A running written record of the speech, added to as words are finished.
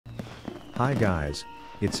Hi guys,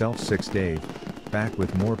 it's Elf 6 Dave, back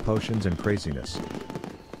with more potions and craziness.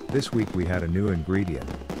 This week we had a new ingredient,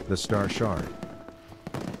 the Star Shard.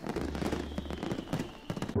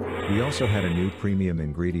 We also had a new premium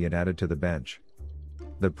ingredient added to the bench.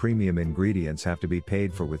 The premium ingredients have to be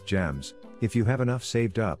paid for with gems, if you have enough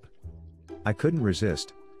saved up. I couldn't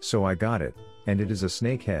resist, so I got it, and it is a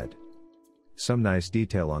snake head. Some nice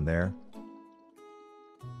detail on there.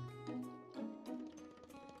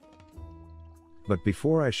 But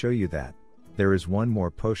before I show you that, there is one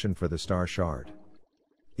more potion for the Star Shard.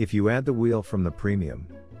 If you add the wheel from the premium,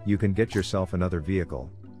 you can get yourself another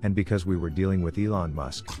vehicle, and because we were dealing with Elon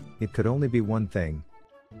Musk, it could only be one thing.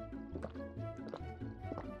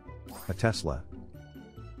 A Tesla.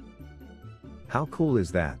 How cool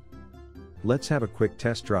is that? Let's have a quick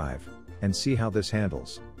test drive, and see how this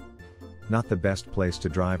handles. Not the best place to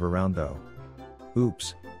drive around though.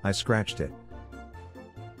 Oops, I scratched it.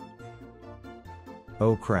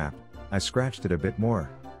 Oh crap, I scratched it a bit more.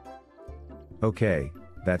 Okay,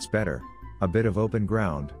 that's better. A bit of open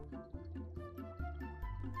ground.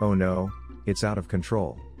 Oh no, it's out of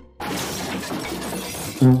control.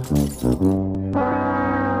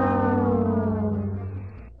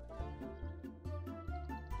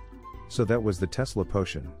 So that was the Tesla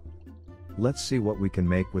potion. Let's see what we can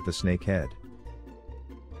make with the snake head.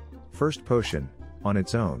 First potion, on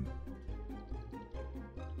its own.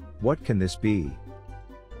 What can this be?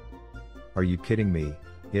 Are you kidding me?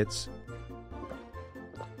 It's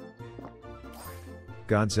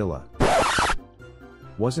Godzilla.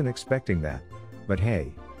 Wasn't expecting that, but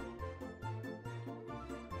hey.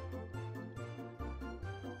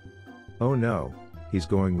 Oh no, he's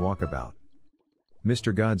going walkabout.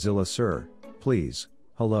 Mr. Godzilla sir, please,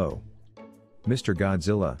 hello. Mr.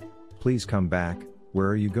 Godzilla, please come back, where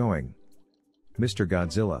are you going? Mr.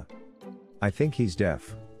 Godzilla. I think he's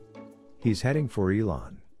deaf. He's heading for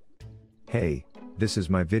Elon. Hey, this is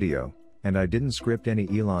my video, and I didn't script any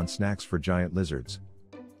Elon snacks for giant lizards.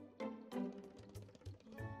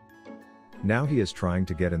 Now he is trying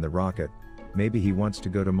to get in the rocket, maybe he wants to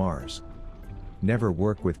go to Mars. Never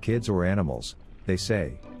work with kids or animals, they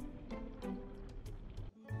say.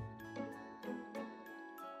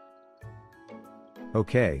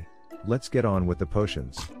 Okay, let's get on with the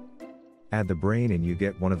potions. Add the brain and you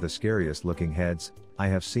get one of the scariest looking heads I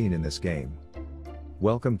have seen in this game.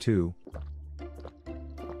 Welcome to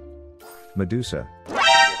Medusa.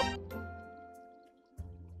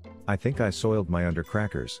 I think I soiled my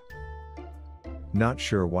undercrackers. Not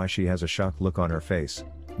sure why she has a shocked look on her face,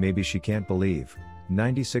 maybe she can't believe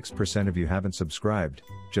 96% of you haven't subscribed,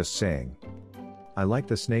 just saying. I like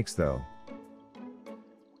the snakes though.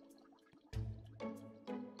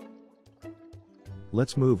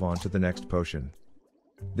 Let's move on to the next potion.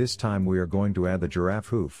 This time we are going to add the giraffe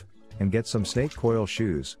hoof, and get some snake coil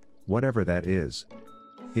shoes, whatever that is.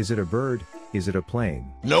 Is it a bird? Is it a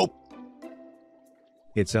plane? Nope.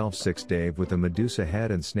 It's Elf 6 Dave with a Medusa head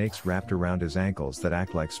and snakes wrapped around his ankles that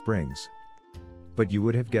act like springs. But you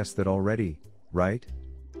would have guessed that already, right?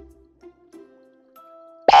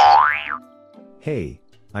 Hey,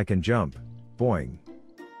 I can jump, boing.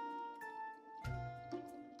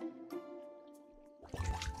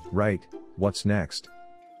 Right, what's next?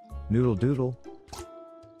 Noodle doodle?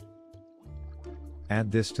 Add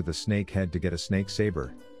this to the snake head to get a snake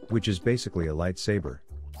saber, which is basically a lightsaber.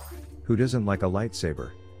 Who doesn't like a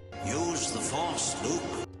lightsaber? Use the Force, Luke.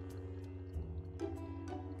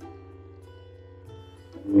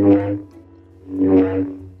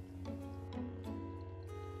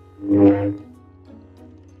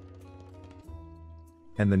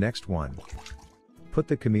 And the next one. Put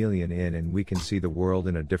the chameleon in and we can see the world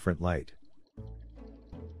in a different light.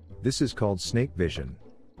 This is called snake vision.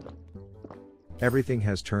 Everything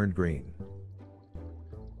has turned green.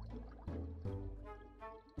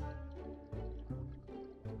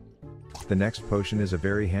 The next potion is a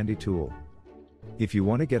very handy tool. If you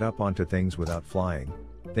want to get up onto things without flying,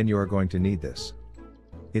 then you are going to need this.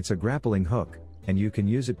 It's a grappling hook, and you can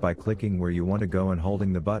use it by clicking where you want to go and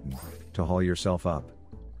holding the button to haul yourself up.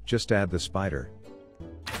 Just add the spider.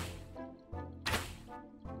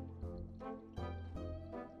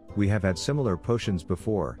 We have had similar potions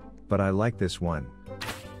before, but I like this one.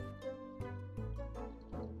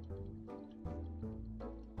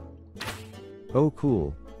 Oh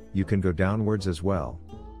cool, you can go downwards as well.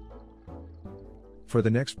 For the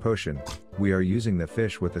next potion, we are using the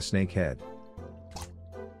fish with the snake head.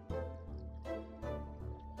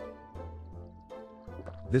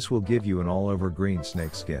 This will give you an all-over green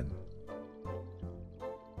snake skin.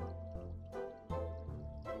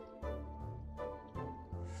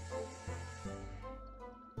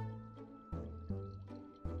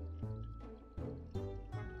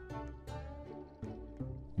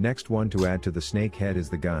 Next one to add to the snake head is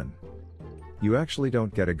the gun. You actually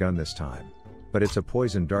don't get a gun this time, but it's a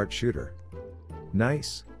poison dart shooter.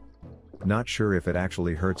 Nice. Not sure if it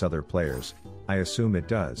actually hurts other players, I assume it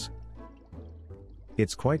does.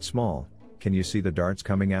 It's quite small, can you see the darts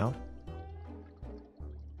coming out?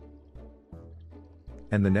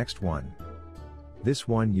 And the next one. This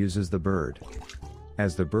one uses the bird.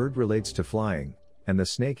 As the bird relates to flying, and the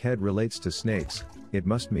snake head relates to snakes, it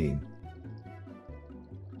must mean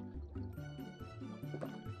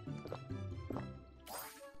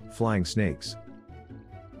flying snakes.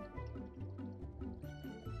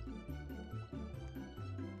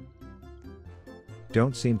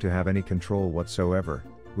 Don't seem to have any control whatsoever,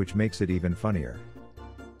 which makes it even funnier.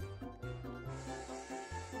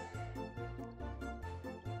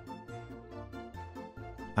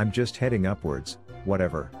 I'm just heading upwards,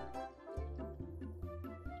 whatever.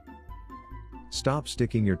 Stop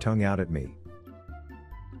sticking your tongue out at me.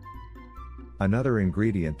 Another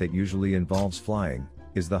ingredient that usually involves flying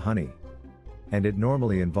is the honey. And it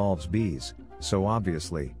normally involves bees, so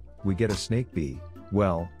obviously, we get a snake bee.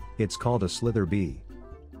 Well, it's called a slither bee.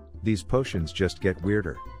 These potions just get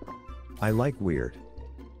weirder. I like weird.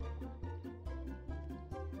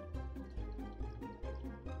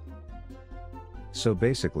 So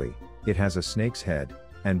basically, it has a snake's head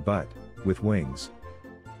and butt with wings.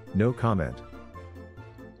 No comment.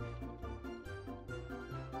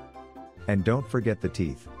 And don't forget the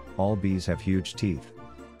teeth, all bees have huge teeth.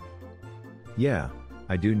 Yeah,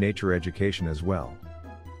 I do nature education as well.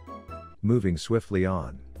 Moving swiftly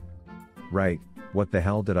on. Right, what the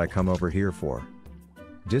hell did I come over here for?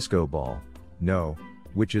 Disco ball, no,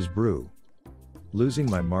 witch's brew. Losing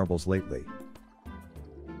my marbles lately.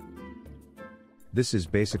 This is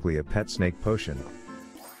basically a pet snake potion.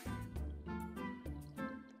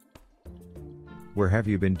 Where have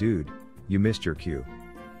you been, dude? You missed your cue.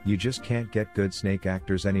 You just can't get good snake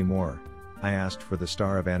actors anymore. I asked for the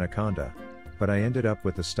star of Anaconda, but I ended up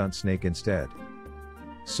with a stunt snake instead.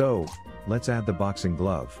 So, let's add the boxing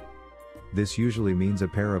glove. This usually means a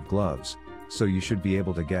pair of gloves, so you should be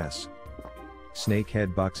able to guess. Snake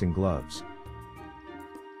head boxing gloves.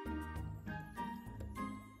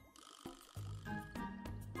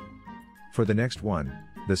 For the next one,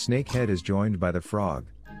 the snake head is joined by the frog,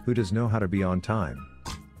 who does know how to be on time.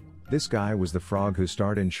 This guy was the frog who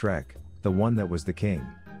starred in Shrek, the one that was the king.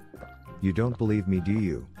 You don't believe me, do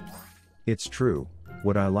you? It's true,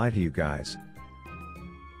 would I lie to you guys?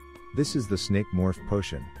 This is the snake morph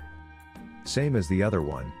potion. Same as the other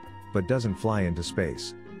one, but doesn't fly into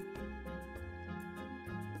space.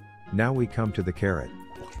 Now we come to the carrot.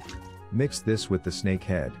 Mix this with the snake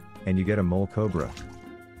head, and you get a mole cobra.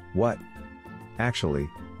 What? Actually,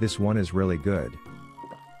 this one is really good.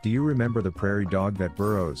 Do you remember the prairie dog that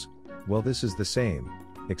burrows? Well, this is the same,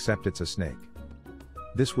 except it's a snake.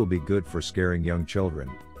 This will be good for scaring young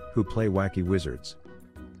children, who play wacky wizards.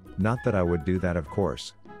 Not that I would do that, of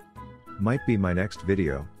course. Might be my next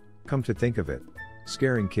video, come to think of it,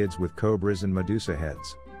 scaring kids with cobras and Medusa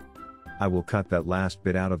heads. I will cut that last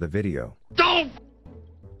bit out of the video. Don't!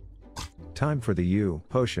 Time for the U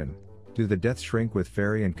potion. Do the death shrink with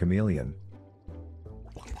fairy and chameleon.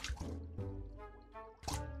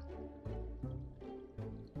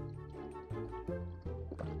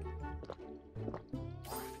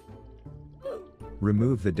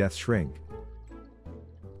 Remove the death shrink.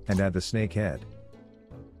 And add the snake head.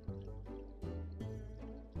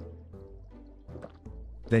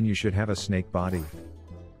 Then you should have a snake body.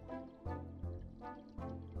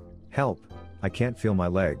 Help, I can't feel my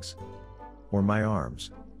legs. Or my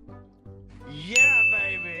arms. Yeah,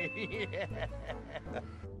 baby!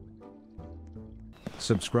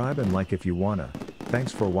 Subscribe and like if you wanna.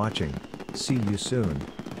 Thanks for watching. See you soon.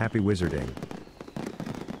 Happy wizarding.